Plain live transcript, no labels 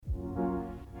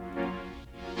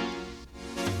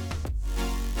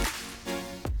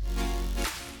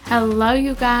Hello,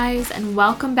 you guys, and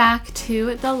welcome back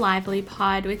to the Lively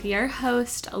Pod with your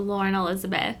host, Lauren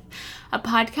Elizabeth, a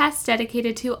podcast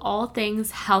dedicated to all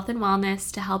things health and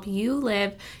wellness to help you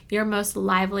live your most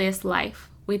liveliest life.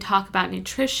 We talk about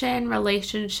nutrition,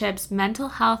 relationships, mental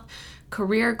health,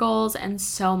 career goals, and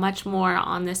so much more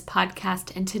on this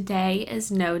podcast, and today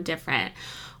is no different.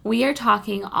 We are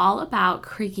talking all about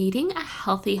creating a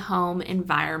healthy home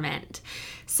environment.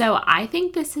 So I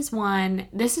think this is one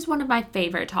of my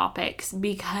favorite topics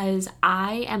because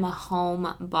I am a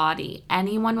homebody.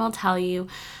 Anyone will tell you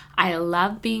I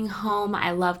love being home.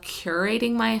 I love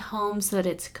curating my home so that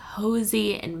it's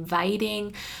cozy,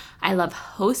 inviting. I love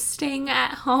hosting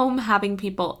at home, having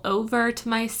people over to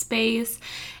my space,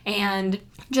 and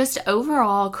just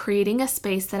overall creating a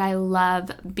space that I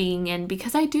love being in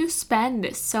because I do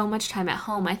spend so much time at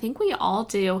home. I think we all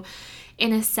do,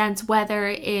 in a sense, whether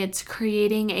it's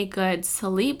creating a good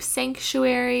sleep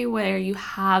sanctuary where you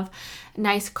have a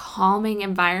nice calming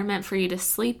environment for you to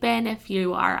sleep in. If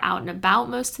you are out and about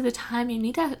most of the time, you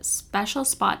need a special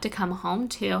spot to come home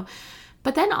to.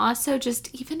 But then also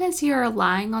just even as you're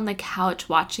lying on the couch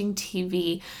watching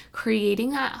TV,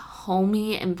 creating that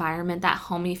homey environment, that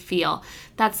homey feel.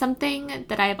 That's something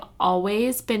that I've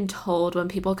always been told when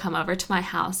people come over to my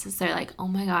house is they're like, oh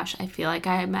my gosh, I feel like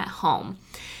I'm at home.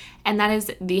 And that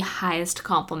is the highest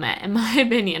compliment in my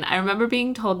opinion. I remember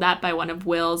being told that by one of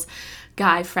Will's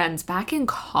guy friends back in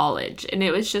college. And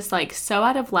it was just like so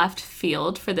out of left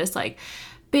field for this like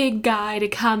big guy to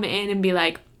come in and be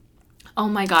like, oh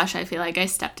my gosh, I feel like I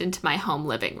stepped into my home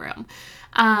living room.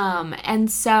 And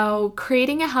so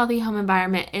creating a healthy home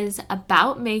environment is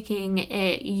about making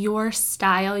it your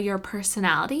style, your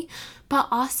personality, but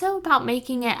also about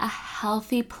making it a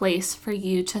healthy place for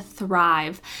you to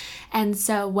thrive. And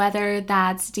so whether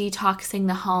that's detoxing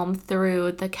the home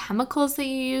through the chemicals that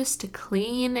you use to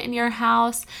clean in your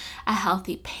house, a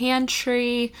healthy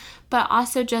pantry, but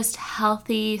also just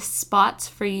healthy spots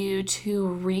for you to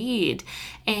read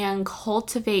and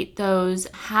cultivate those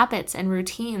habits and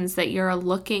routines that you're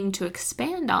looking to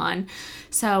expand on.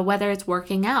 So whether it's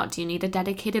working out, do you need a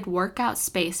dedicated workout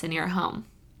space in your home?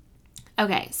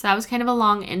 Okay, so that was kind of a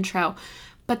long intro,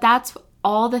 but that's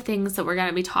all the things that we're going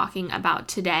to be talking about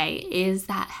today is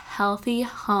that healthy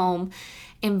home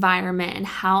environment and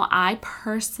how I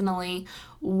personally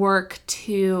work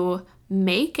to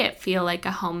make it feel like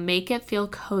a home, make it feel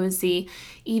cozy,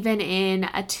 even in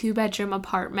a 2-bedroom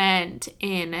apartment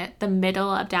in the middle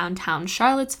of downtown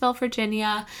Charlottesville,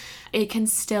 Virginia. It can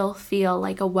still feel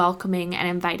like a welcoming and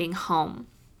inviting home.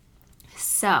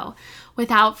 So,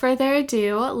 without further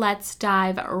ado, let's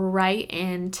dive right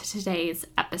into today's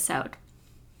episode.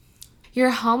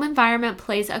 Your home environment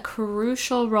plays a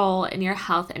crucial role in your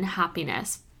health and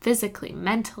happiness, physically,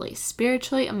 mentally,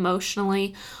 spiritually,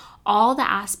 emotionally, all the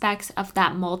aspects of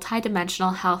that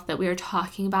multidimensional health that we were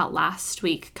talking about last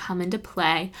week come into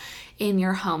play in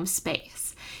your home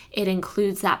space. It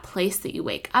includes that place that you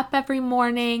wake up every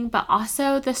morning, but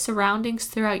also the surroundings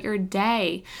throughout your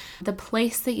day, the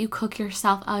place that you cook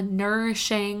yourself a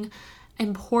nourishing,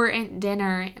 important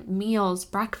dinner, meals,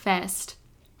 breakfast.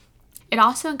 It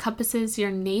also encompasses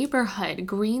your neighborhood,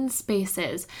 green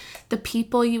spaces, the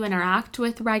people you interact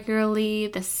with regularly,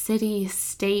 the city,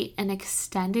 state, and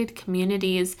extended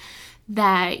communities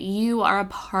that you are a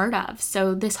part of.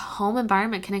 So this home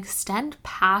environment can extend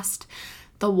past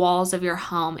the walls of your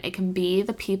home. It can be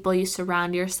the people you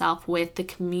surround yourself with, the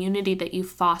community that you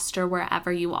foster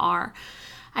wherever you are.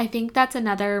 I think that's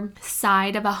another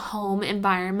side of a home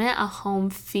environment, a home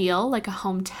feel, like a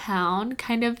hometown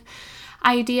kind of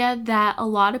idea that a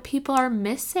lot of people are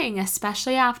missing,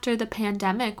 especially after the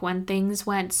pandemic when things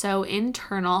went so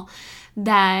internal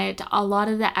that a lot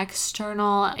of the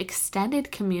external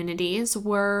extended communities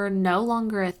were no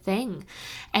longer a thing.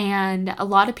 And a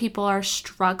lot of people are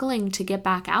struggling to get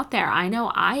back out there. I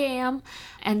know I am.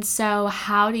 And so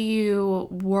how do you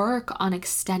work on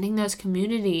extending those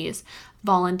communities,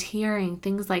 volunteering,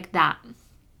 things like that?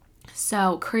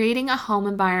 So creating a home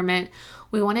environment,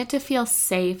 we want it to feel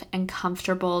safe and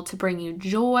comfortable, to bring you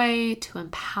joy, to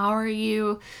empower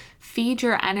you, feed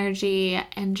your energy,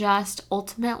 and just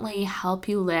ultimately help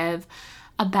you live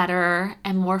a better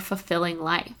and more fulfilling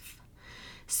life.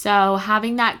 So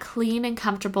having that clean and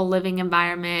comfortable living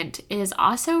environment is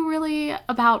also really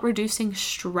about reducing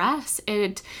stress.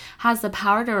 It has the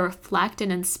power to reflect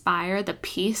and inspire the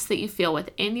peace that you feel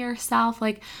within yourself.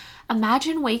 Like,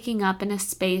 imagine waking up in a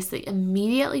space that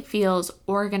immediately feels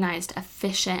organized,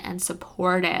 efficient, and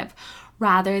supportive,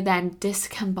 rather than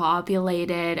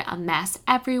discombobulated, a mess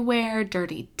everywhere,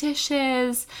 dirty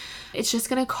dishes. It's just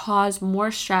going to cause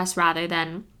more stress rather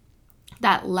than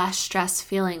that less stress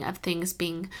feeling of things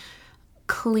being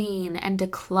clean and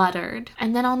decluttered.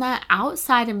 And then on that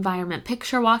outside environment,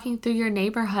 picture walking through your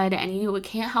neighborhood and you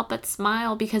can't help but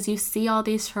smile because you see all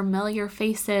these familiar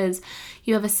faces.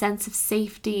 You have a sense of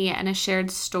safety and a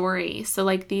shared story. So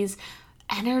like these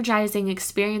energizing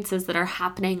experiences that are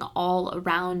happening all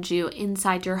around you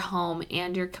inside your home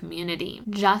and your community.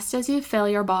 Just as you fill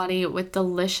your body with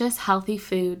delicious, healthy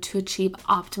food to achieve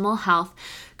optimal health,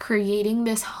 creating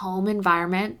this home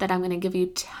environment that I'm going to give you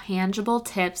tangible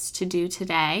tips to do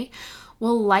today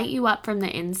will light you up from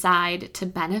the inside to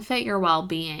benefit your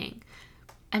well-being.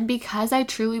 And because I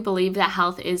truly believe that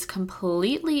health is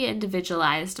completely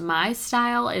individualized, my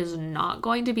style is not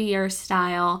going to be your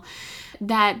style,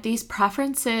 that these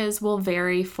preferences will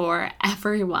vary for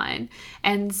everyone.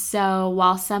 And so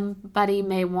while somebody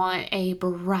may want a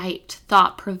bright,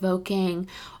 thought-provoking,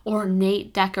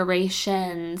 ornate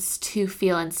decorations to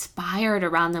feel inspired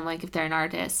around them, like if they're an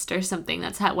artist or something,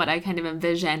 that's what I kind of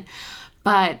envision.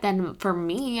 But then for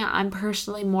me, I'm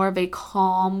personally more of a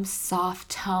calm, soft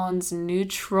tones,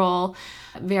 neutral,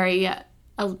 very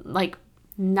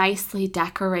nicely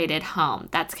decorated home.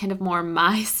 That's kind of more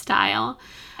my style.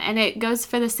 And it goes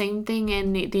for the same thing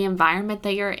in the environment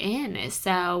that you're in.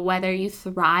 So whether you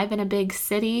thrive in a big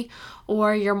city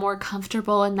or you're more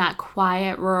comfortable in that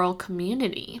quiet rural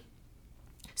community.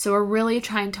 So we're really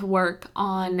trying to work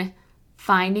on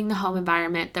finding the home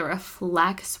environment that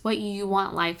reflects what you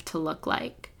want life to look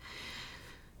like.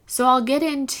 So I'll get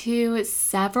into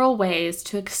several ways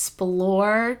to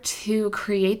explore to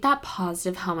create that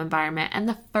positive home environment. And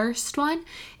the first one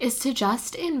is to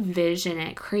just envision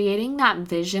it, creating that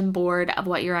vision board of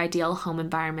what your ideal home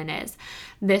environment is.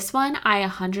 This one, I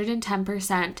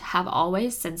 110% have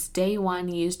always since day one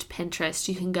used Pinterest.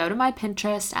 You can go to my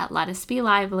Pinterest at Let Us Be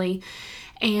Lively,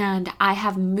 and I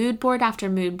have mood board after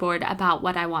mood board about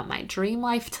what I want my dream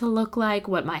life to look like,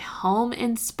 what my home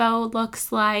inspo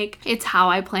looks like. It's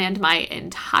how I planned my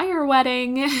entire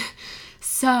wedding.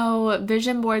 So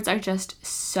vision boards are just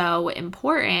so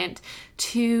important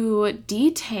to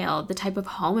detail the type of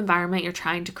home environment you're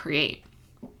trying to create.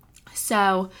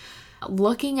 So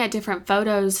looking at different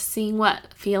photos, seeing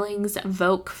what feelings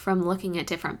evoke from looking at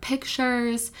different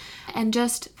pictures, and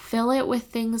just fill it with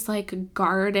things like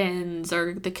gardens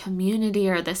or the community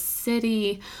or the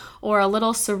city or a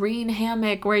little serene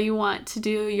hammock where you want to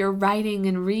do your writing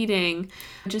and reading.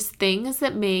 Just things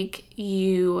that make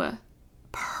you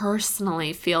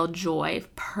personally feel joy,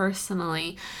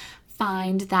 personally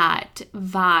find that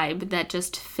vibe that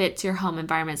just fits your home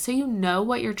environment so you know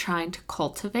what you're trying to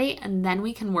cultivate, and then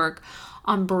we can work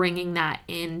on bringing that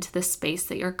into the space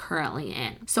that you're currently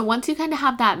in. So once you kind of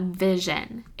have that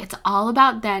vision, it's all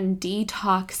about then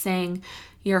detoxing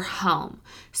your home.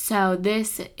 So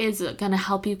this is going to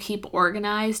help you keep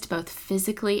organized both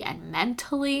physically and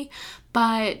mentally,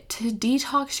 but to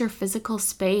detox your physical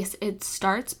space, it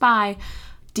starts by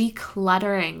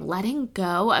decluttering. Letting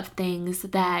go of things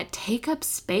that take up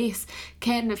space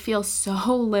can feel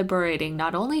so liberating,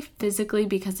 not only physically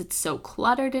because it's so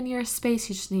cluttered in your space,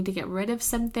 you just need to get rid of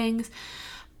some things,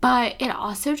 but it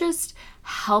also just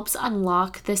helps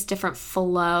unlock this different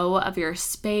flow of your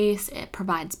space. It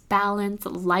provides balance,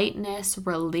 lightness,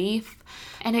 relief,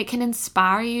 and it can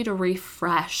inspire you to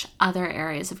refresh other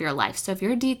areas of your life. So if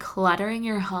you're decluttering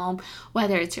your home,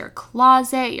 whether it's your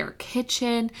closet, your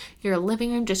kitchen, your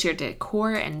living room, just your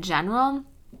decor in general,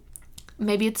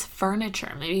 maybe it's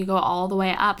furniture, maybe you go all the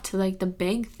way up to like the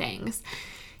big things,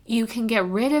 you can get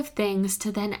rid of things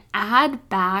to then add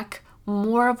back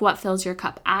more of what fills your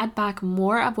cup, add back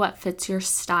more of what fits your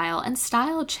style. And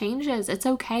style changes. It's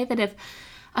okay that if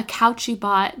a couch you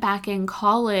bought back in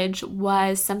college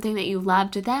was something that you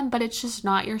loved then, but it's just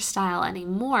not your style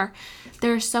anymore.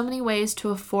 There are so many ways to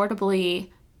affordably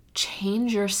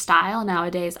change your style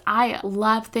nowadays. I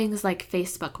love things like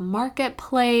Facebook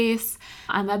Marketplace.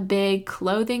 I'm a big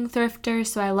clothing thrifter,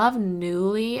 so I love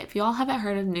Nuuly. If you all haven't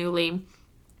heard of Nuuly,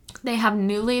 they have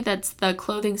Nuuly, that's the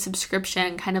clothing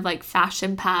subscription, kind of like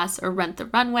Fashion Pass or Rent the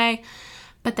Runway.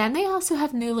 But then they also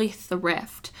have Nuuly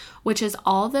Thrift, which is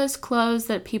all those clothes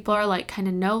that people are like kind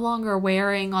of no longer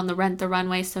wearing on the Rent the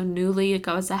Runway. So Nuuly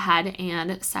goes ahead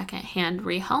and secondhand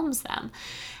rehomes them.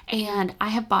 And I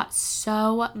have bought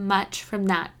so much from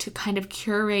that to kind of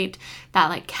curate that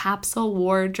like capsule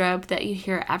wardrobe that you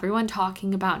hear everyone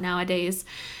talking about nowadays,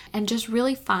 and just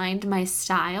really find my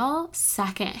style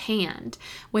secondhand,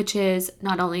 which is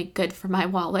not only good for my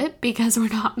wallet because we're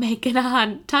not making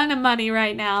a ton of money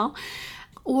right now,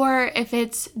 or if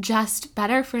it's just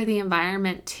better for the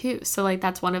environment too. So like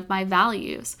that's one of my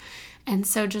values. And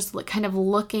so just kind of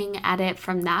looking at it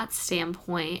from that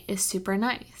standpoint is super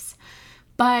nice.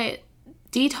 But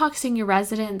detoxing your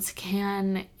residence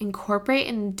can incorporate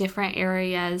in different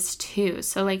areas too.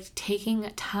 So like taking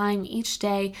time each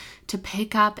day to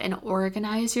pick up and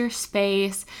organize your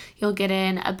space. You'll get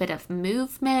in a bit of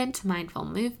movement, mindful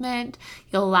movement.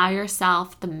 You'll allow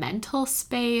yourself the mental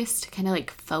space to kind of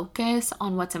like focus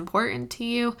on what's important to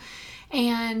you.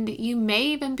 And you may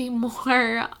even be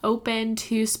more open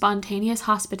to spontaneous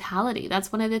hospitality.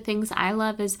 That's one of the things I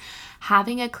love, is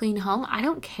having a clean home. I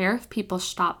don't care if people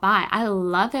stop by. I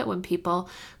love it when people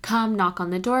come knock on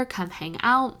the door, come hang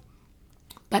out.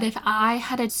 But if I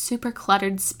had a super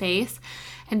cluttered space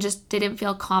and just didn't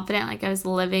feel confident, like I was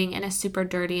living in a super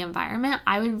dirty environment,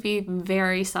 I would be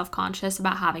very self-conscious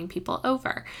about having people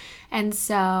over. And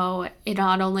so it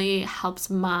not only helps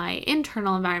my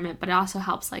internal environment, but it also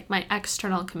helps like my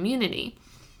external community.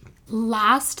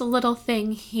 Last little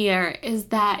thing here is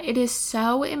that it is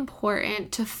so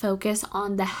important to focus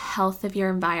on the health of your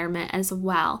environment as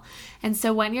well. And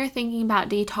so when you're thinking about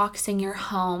detoxing your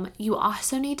home, you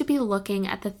also need to be looking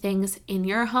at the things in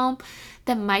your home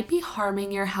that might be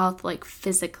harming your health, like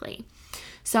physically.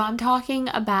 So I'm talking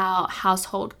about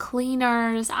household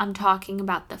cleaners, I'm talking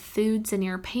about the foods in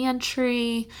your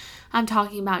pantry, I'm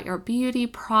talking about your beauty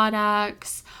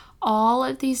products, all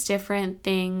of these different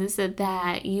things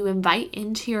that you invite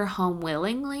into your home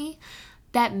willingly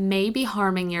that may be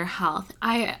harming your health.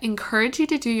 I encourage you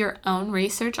to do your own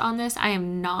research on this. I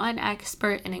am not an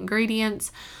expert in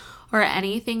ingredients or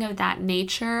anything of that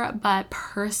nature, but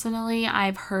personally,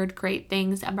 I've heard great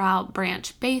things about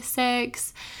Branch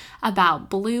Basics, about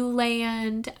Blue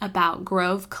Land, about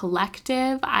Grove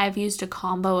Collective. I've used a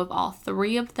combo of all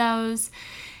three of those.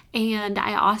 And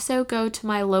I also go to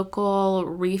my local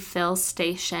refill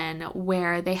station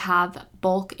where they have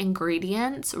bulk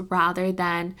ingredients rather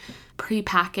than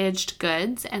prepackaged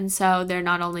goods. And so they're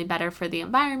not only better for the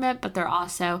environment, but they're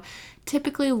also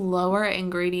typically lower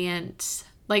ingredients.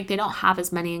 Like they don't have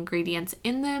as many ingredients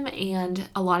in them. And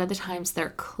a lot of the times they're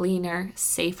cleaner,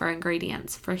 safer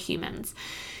ingredients for humans.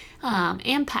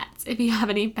 And pets, if you have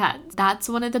any pets. That's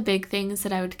one of the big things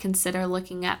that I would consider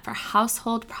looking at for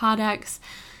household products.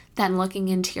 Then looking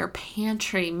into your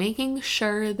pantry, making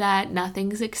sure that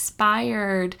nothing's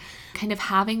expired, kind of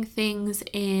having things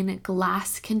in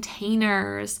glass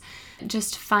containers,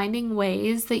 just finding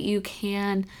ways that you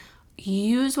can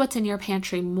use what's in your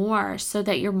pantry more so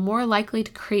that you're more likely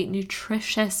to create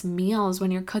nutritious meals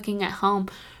when you're cooking at home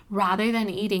rather than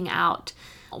eating out.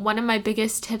 One of my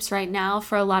biggest tips right now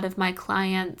for a lot of my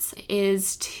clients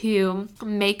is to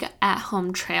make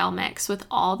at-home trail mix with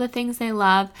all the things they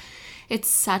love. It's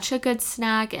such a good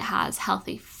snack. It has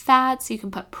healthy fats. You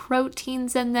can put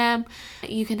proteins in them.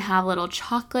 You can have little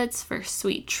chocolates for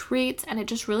sweet treats. And it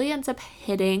just really ends up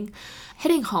hitting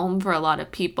home for a lot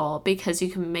of people because you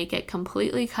can make it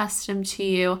completely custom to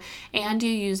you and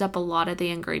you use up a lot of the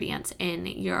ingredients in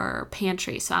your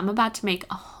pantry. So I'm about to make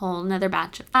a whole nother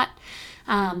batch of that.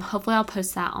 Hopefully I'll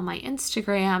post that on my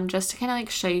Instagram just to kind of like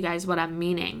show you guys what I'm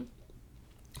meaning.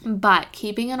 But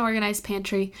keeping an organized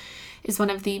pantry is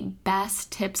one of the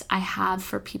best tips I have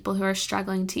for people who are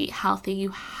struggling to eat healthy. You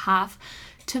have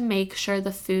to make sure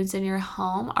the foods in your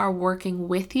home are working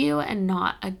with you and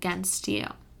not against you.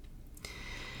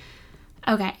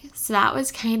 Okay, so that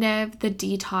was kind of the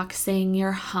detoxing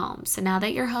your home. So now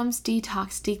that your home's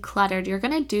detoxed, decluttered, you're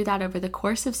going to do that over the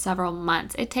course of several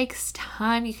months. It takes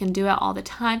time. You can do it all the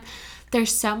time.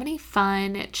 There's so many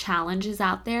fun challenges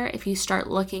out there if you start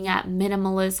looking at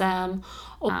minimalism.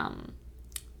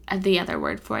 The other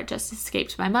word for it just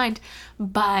escaped my mind.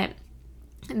 But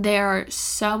there are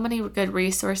so many good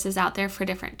resources out there for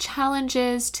different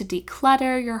challenges to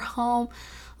declutter your home.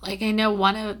 Like I know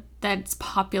one of that's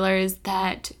popular is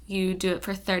that you do it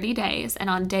for 30 days. And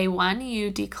on day 1,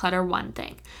 you declutter one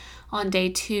thing. On day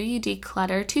 2, you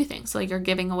declutter 2 things. So like you're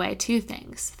giving away 2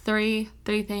 things, 3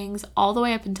 things, all the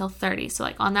way up until 30. So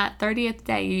like on that 30th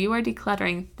day, you are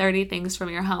decluttering 30 things from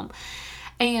your home.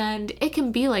 And it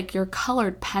can be like your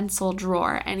colored pencil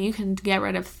drawer and you can get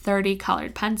rid of 30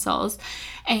 colored pencils.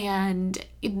 And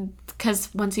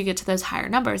because once you get to those higher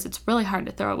numbers, it's really hard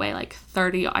to throw away like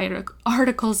 30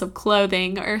 articles of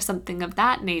clothing or something of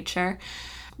that nature.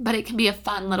 But it can be a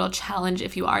fun little challenge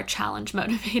if you are challenge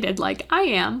motivated like I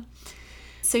am.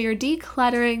 So you're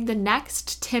decluttering. The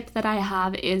next tip that I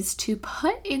have is to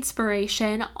put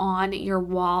inspiration on your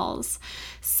walls.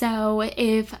 So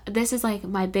if this is like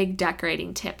my big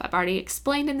decorating tip, I've already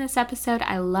explained in this episode,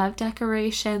 I love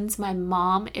decorations. My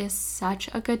mom is such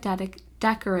a good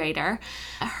decorator.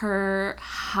 Her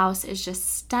house is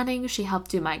just stunning. She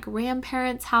helped do my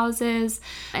grandparents' houses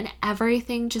and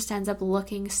everything just ends up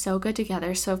looking so good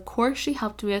together. So of course she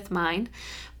helped me with mine.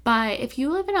 But if you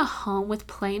live in a home with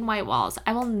plain white walls,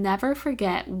 I will never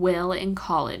forget Will in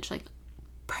college, like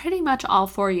pretty much all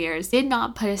 4 years, did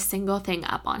not put a single thing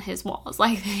up on his walls.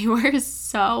 Like they were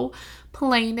so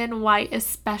plain and white,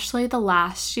 especially the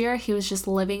last year. He was just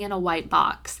living in a white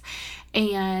box.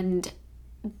 And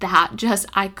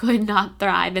I could not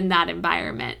thrive in that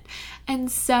environment. And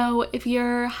so if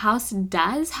your house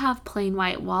does have plain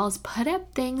white walls, put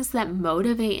up things that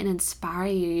motivate and inspire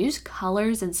you. Use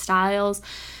colors and styles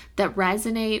that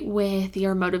resonate with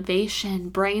your motivation,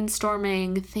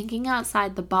 brainstorming, thinking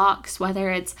outside the box,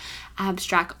 whether it's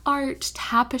abstract art,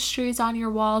 tapestries on your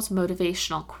walls,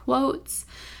 motivational quotes.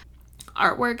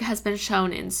 Artwork has been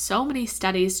shown in so many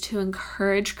studies to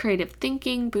encourage creative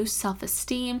thinking, boost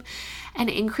self-esteem, and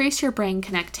increase your brain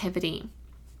connectivity.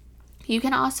 You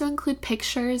can also include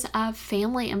pictures of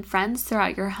family and friends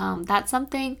throughout your home. That's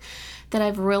something that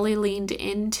I've really leaned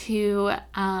into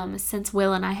since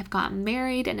Will and I have gotten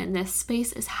married and in this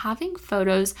space, is having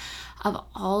photos of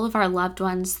all of our loved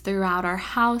ones throughout our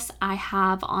house. I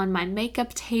have on my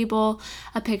makeup table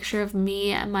a picture of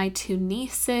me and my 2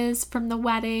 nieces from the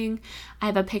wedding. I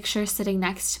have a picture sitting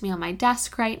next to me on my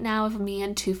desk right now of me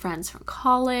and 2 friends from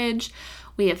college.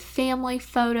 We have family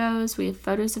photos. We have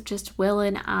photos of just Will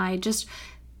and I, just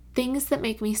things that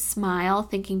make me smile,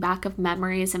 thinking back of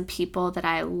memories and people that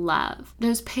I love.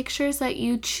 Those pictures that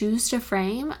you choose to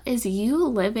frame is you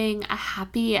living a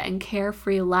happy and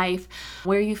carefree life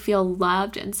where you feel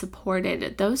loved and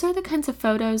supported. Those are the kinds of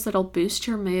photos that'll boost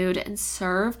your mood and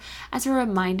serve as a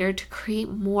reminder to create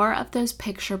more of those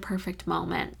picture perfect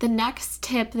moments. The next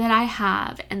tip that I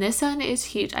have, and this one is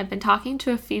huge. I've been talking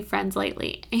to a few friends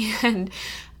lately and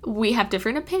we have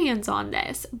different opinions on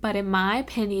this, but in my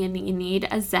opinion, you need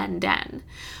a Zen den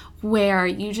where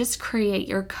you just create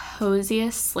your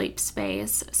coziest sleep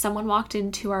space. Someone walked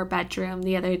into our bedroom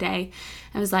the other day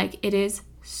and was like, it is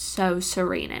so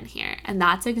serene in here. And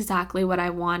that's exactly what I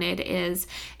wanted.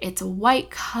 It's white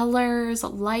colors,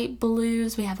 light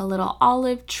blues. We have a little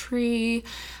olive tree,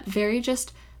 very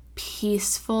just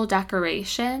peaceful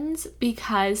decorations,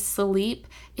 because sleep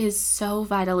is so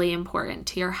vitally important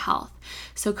to your health.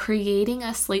 So creating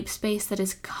a sleep space that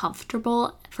is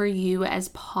comfortable for you as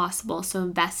possible. So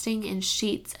investing in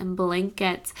sheets and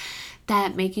blankets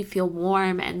that make you feel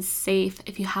warm and safe.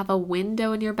 If you have a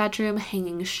window in your bedroom,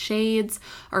 hanging shades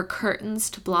or curtains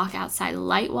to block outside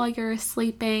light while you're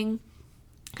sleeping.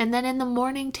 And then in the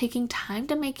morning, taking time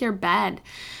to make your bed.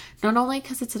 Not only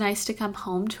because it's nice to come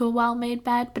home to a well-made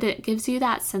bed, but it gives you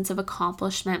that sense of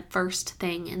accomplishment first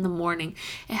thing in the morning.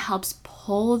 It helps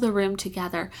pull the room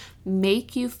together,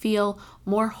 make you feel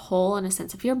more whole in a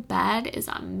sense. If your bed is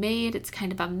unmade, it's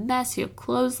kind of a mess, you have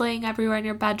clothes laying everywhere in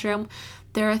your bedroom,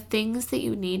 there are things that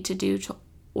you need to do to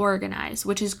organize,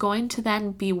 which is going to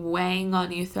then be weighing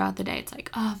on you throughout the day. It's like,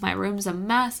 oh, my room's a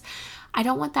mess. I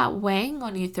don't want that weighing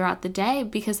on you throughout the day,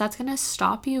 because that's going to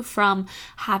stop you from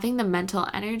having the mental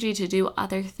energy to do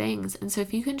other things. And so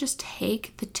if you can just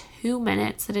take the 2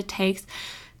 minutes that it takes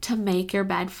to make your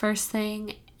bed first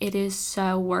thing, it is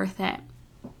so worth it.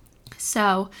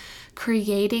 So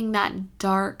creating that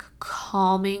dark,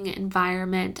 calming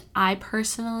environment, I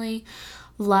personally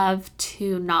love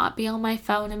to not be on my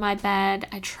phone in my bed.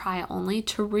 I try only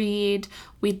to read.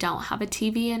 We don't have a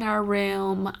TV in our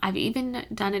room. I've even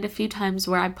done it a few times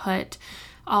where I put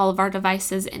all of our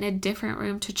devices in a different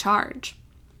room to charge,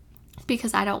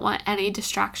 because I don't want any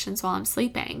distractions while I'm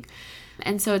sleeping.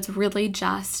 And so it's really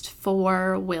just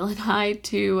for Will and I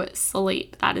to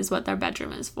sleep. That is what their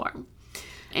bedroom is for.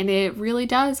 And it really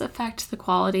does affect the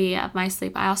quality of my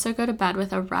sleep. I also go to bed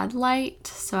with a red light.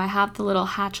 So I have the little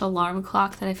Hatch alarm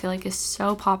clock that I feel like is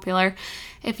so popular.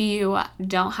 If you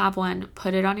don't have one,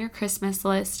 put it on your Christmas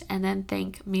list and then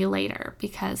thank me later,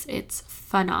 because it's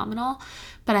phenomenal.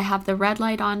 But I have the red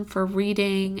light on for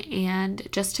reading and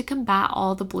just to combat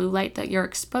all the blue light that you're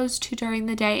exposed to during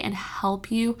the day and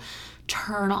help you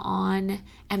turn on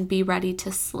and be ready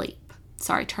to sleep.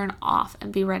 Turn off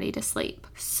and be ready to sleep.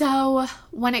 So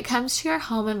when it comes to your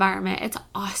home environment, it's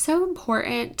also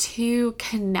important to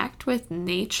connect with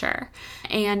nature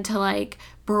and to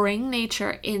bring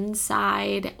nature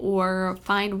inside or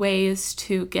find ways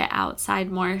to get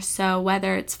outside more. So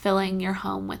whether it's filling your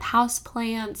home with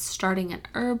houseplants, starting an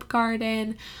herb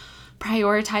garden,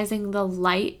 prioritizing the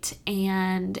light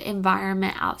and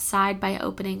environment outside by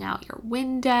opening out your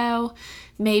window.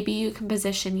 Maybe you can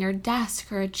position your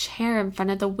desk or a chair in front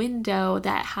of the window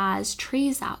that has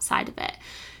trees outside of it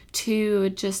to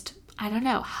just,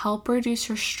 help reduce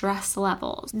your stress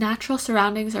levels. Natural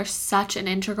surroundings are such an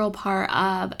integral part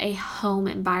of a home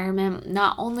environment,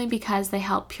 not only because they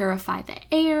help purify the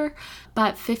air,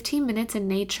 but 15 minutes in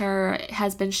nature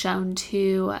has been shown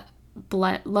to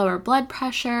lower blood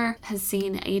pressure, has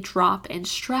seen a drop in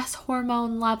stress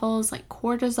hormone levels like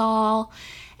cortisol,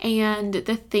 and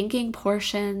the thinking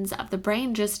portions of the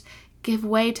brain just give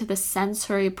way to the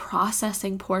sensory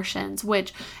processing portions,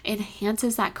 which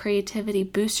enhances that creativity,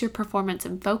 boosts your performance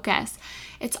and focus.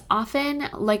 It's often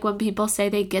like when people say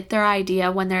they get their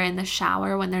idea when they're in the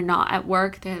shower, when they're not at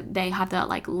work, they have that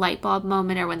like light bulb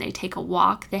moment, or when they take a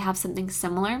walk, they have something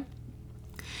similar.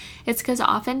 It's because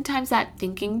oftentimes that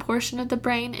thinking portion of the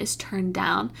brain is turned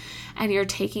down and you're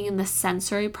taking in the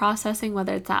sensory processing,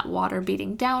 whether it's that water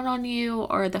beating down on you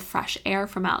or the fresh air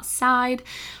from outside,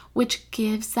 which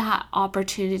gives that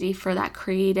opportunity for that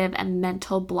creative and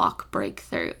mental block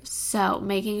breakthrough. So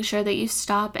making sure that you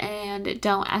stop and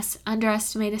don't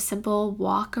underestimate a simple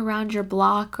walk around your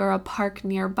block or a park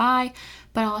nearby,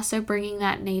 but also bringing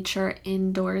that nature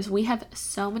indoors. We have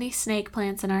so many snake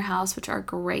plants in our house, which are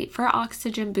great for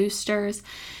oxygen boosters,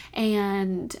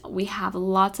 and we have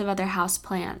lots of other house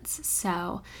plants.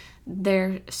 So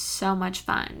they're so much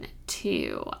fun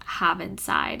to have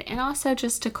inside, and also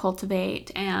just to cultivate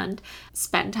and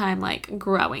spend time like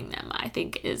growing them, I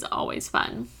think is always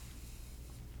fun.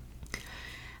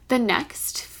 The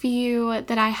next few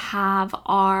that I have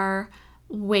are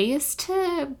ways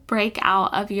to break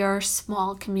out of your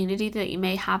small community that you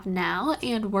may have now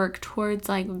and work towards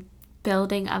like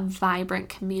building a vibrant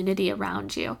community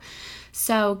around you.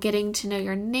 So getting to know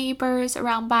your neighbors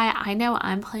around by. I know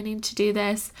I'm planning to do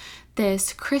this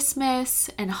Christmas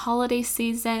and holiday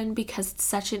season because it's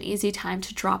such an easy time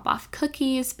to drop off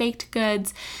cookies, baked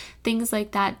goods, things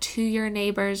like that to your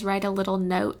neighbors, write a little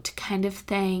note kind of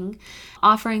thing,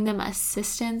 offering them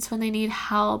assistance when they need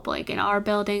help. Like in our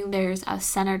building, there's a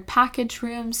centered package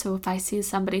room. So if I see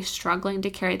somebody struggling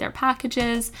to carry their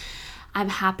packages, I'm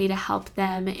happy to help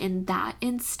them in that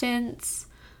instance.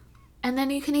 And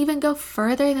then you can even go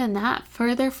further than that,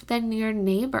 further than your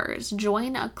neighbors.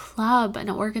 Join a club, an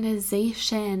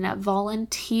organization,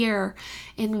 volunteer,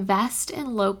 invest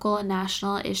in local and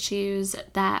national issues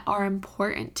that are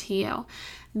important to you,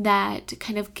 that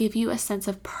kind of give you a sense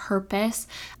of purpose,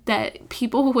 that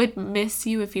people would miss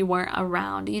you if you weren't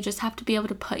around. You just have to be able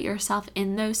to put yourself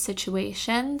in those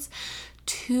situations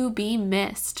to be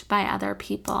missed by other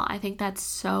people. I think that's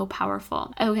so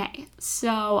powerful. Okay,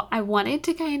 so I wanted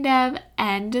to kind of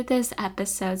end this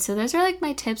episode. So those are like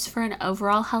my tips for an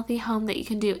overall healthy home that you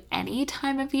can do any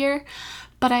time of year.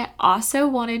 But I also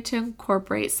wanted to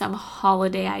incorporate some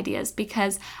holiday ideas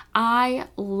because I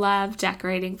love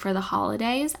decorating for the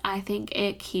holidays. I think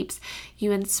it keeps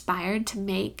you inspired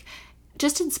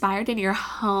in your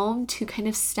home to kind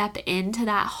of step into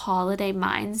that holiday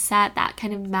mindset, that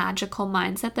kind of magical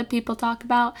mindset that people talk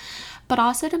about, but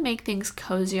also to make things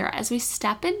cozier. As we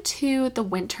step into the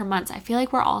winter months, I feel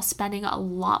like we're all spending a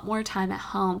lot more time at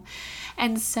home.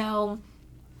 And so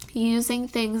using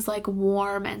things like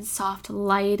warm and soft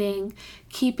lighting,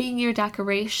 keeping your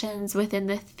decorations within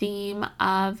the theme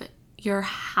of your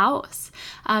house,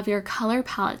 of your color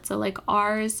palette. So like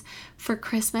ours for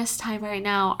Christmas time right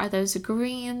now are those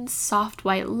greens, soft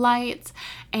white lights,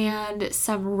 and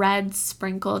some red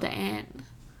sprinkled in.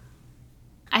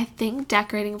 I think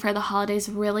decorating for the holidays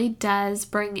really does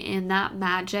bring in that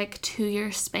magic to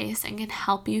your space and can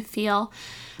help you feel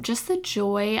just the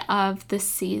joy of the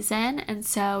season. And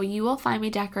so you will find me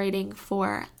decorating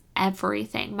for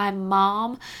everything. My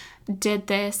mom did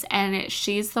this, and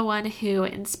she's the one who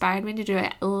inspired me to do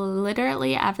it.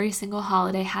 Literally every single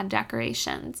holiday had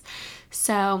decorations.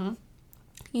 So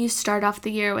you start off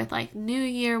the year with like New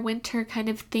Year, winter kind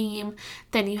of theme.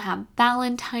 Then you have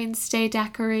Valentine's Day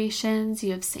decorations.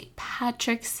 You have St.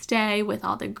 Patrick's Day with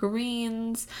all the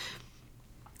greens.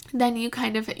 Then you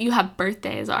have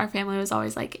birthdays. Our family was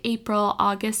always like April,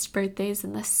 August birthdays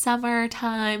in the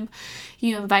summertime.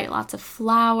 You invite lots of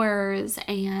flowers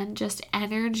and just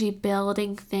energy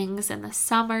building things in the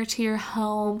summer to your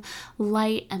home,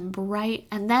 light and bright.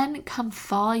 And then come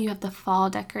fall, you have the fall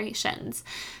decorations.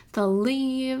 The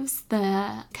leaves,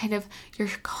 the kind of, you're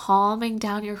calming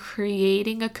down, you're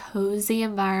creating a cozy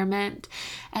environment.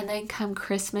 And then come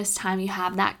Christmas time, you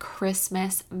have that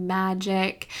Christmas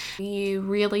magic. You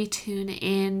really tune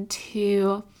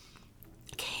into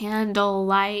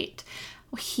candlelight,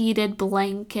 heated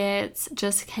blankets,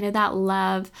 just kind of that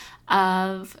love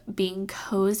of being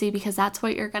cozy, because that's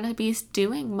what you're going to be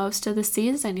doing most of the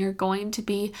season. You're going to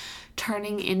be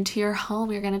turning into your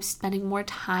home. You're going to be spending more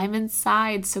time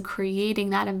inside. So creating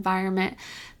that environment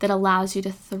that allows you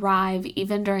to thrive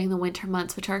even during the winter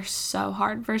months, which are so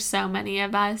hard for so many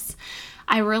of us.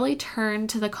 I really turned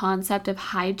to the concept of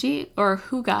Hygge or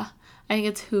Hygge. I think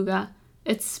it's Hygge.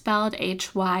 It's spelled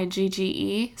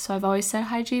Hygge. So I've always said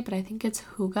Hygge, but I think it's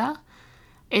Hygge.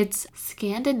 It's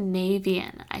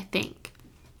Scandinavian, I think.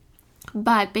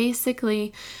 But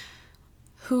basically,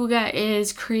 Hygge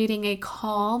is creating a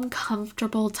calm,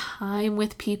 comfortable time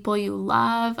with people you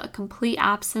love, a complete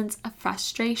absence of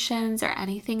frustrations or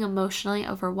anything emotionally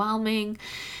overwhelming.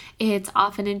 It's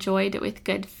often enjoyed with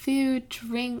good food,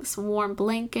 drinks, warm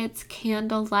blankets,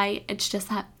 candlelight. It's just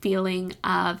that feeling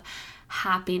of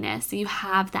happiness. You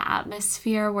have the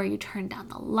atmosphere where you turn down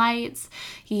the lights.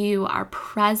 You are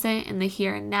present in the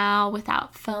here and now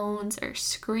without phones or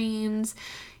screens.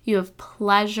 You have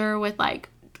pleasure with like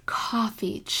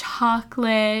coffee,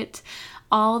 chocolate,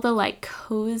 all the like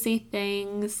cozy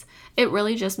things. It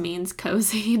really just means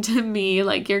cozy to me.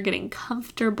 Like you're getting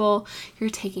comfortable, you're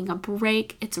taking a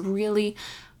break. It's really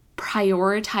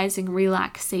prioritizing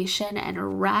relaxation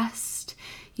and rest.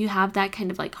 You have that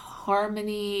kind of like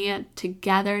harmony,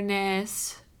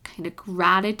 togetherness, kind of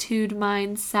gratitude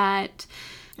mindset.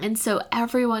 And so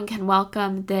everyone can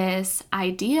welcome this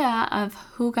idea of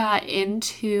Hygge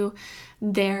into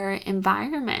their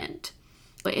environment.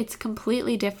 It's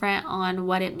completely different on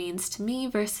what it means to me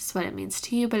versus what it means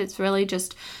to you, but it's really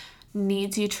just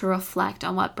needs you to reflect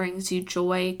on what brings you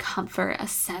joy, comfort, a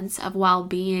sense of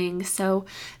well-being. So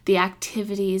the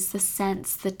activities, the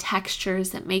scents, the textures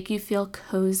that make you feel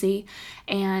cozy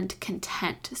and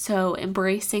content. So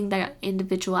embracing the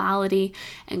individuality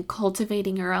and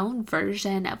cultivating your own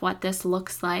version of what this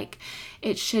looks like.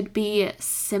 It should be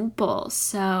simple.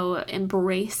 So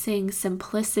embracing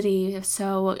simplicity.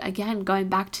 So again, going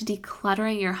back to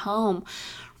decluttering your home,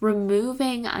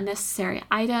 removing unnecessary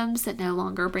items that no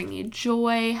longer bring you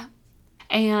joy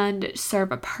and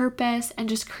serve a purpose, and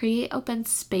just create open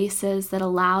spaces that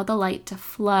allow the light to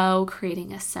flow,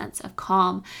 creating a sense of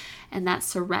calm and that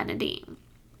serenity.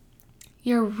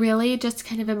 You're really just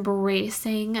kind of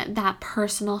embracing that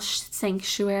personal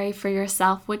sanctuary for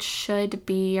yourself, which should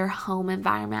be your home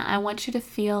environment. I want you to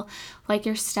feel like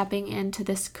you're stepping into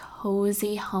this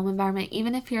cozy home environment.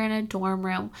 Even if you're in a dorm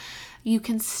room, you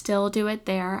can still do it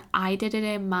there. I did it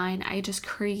in mine. I just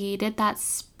created that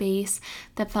space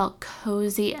that felt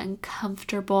cozy and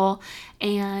comfortable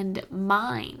and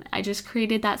mine. I just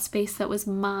created that space that was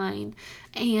mine.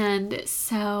 And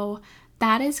so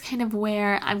that is kind of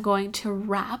where I'm going to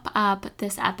wrap up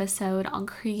this episode on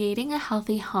creating a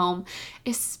healthy home,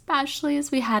 especially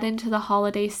as we head into the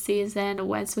holiday season,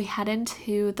 as we head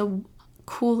into the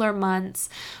cooler months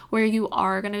where you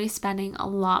are going to be spending a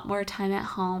lot more time at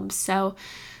home. So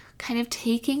kind of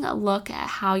taking a look at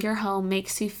how your home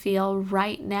makes you feel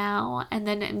right now, and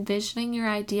then envisioning your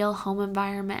ideal home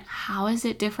environment. How is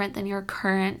it different than your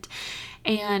current?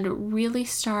 And really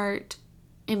start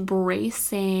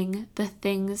embracing the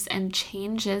things and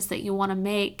changes that you want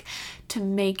to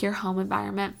make your home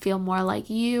environment feel more like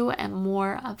you and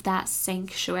more of that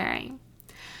sanctuary.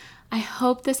 I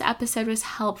hope this episode was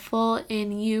helpful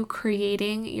in you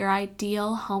creating your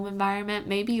ideal home environment.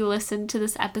 Maybe you listened to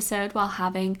this episode while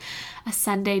having a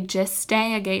Sunday gist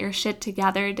day, a get your shit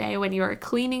together day when you are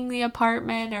cleaning the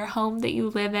apartment or home that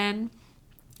you live in.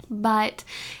 But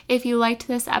if you liked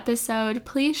this episode,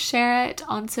 please share it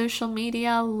on social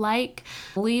media,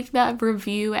 leave the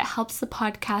review. It helps the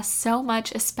podcast so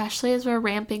much, especially as we're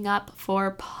ramping up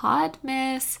for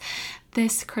Podmas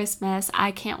this Christmas.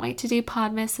 I can't wait to do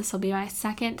Podmas. This will be my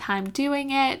second time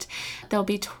doing it. There'll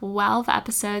be 12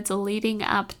 episodes leading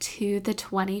up to the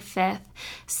 25th.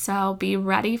 So be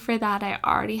ready for that. I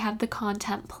already have the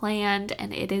content planned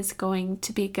and it is going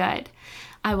to be good.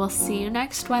 I will see you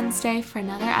next Wednesday for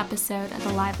another episode of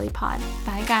the Lively Pod.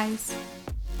 Bye, guys.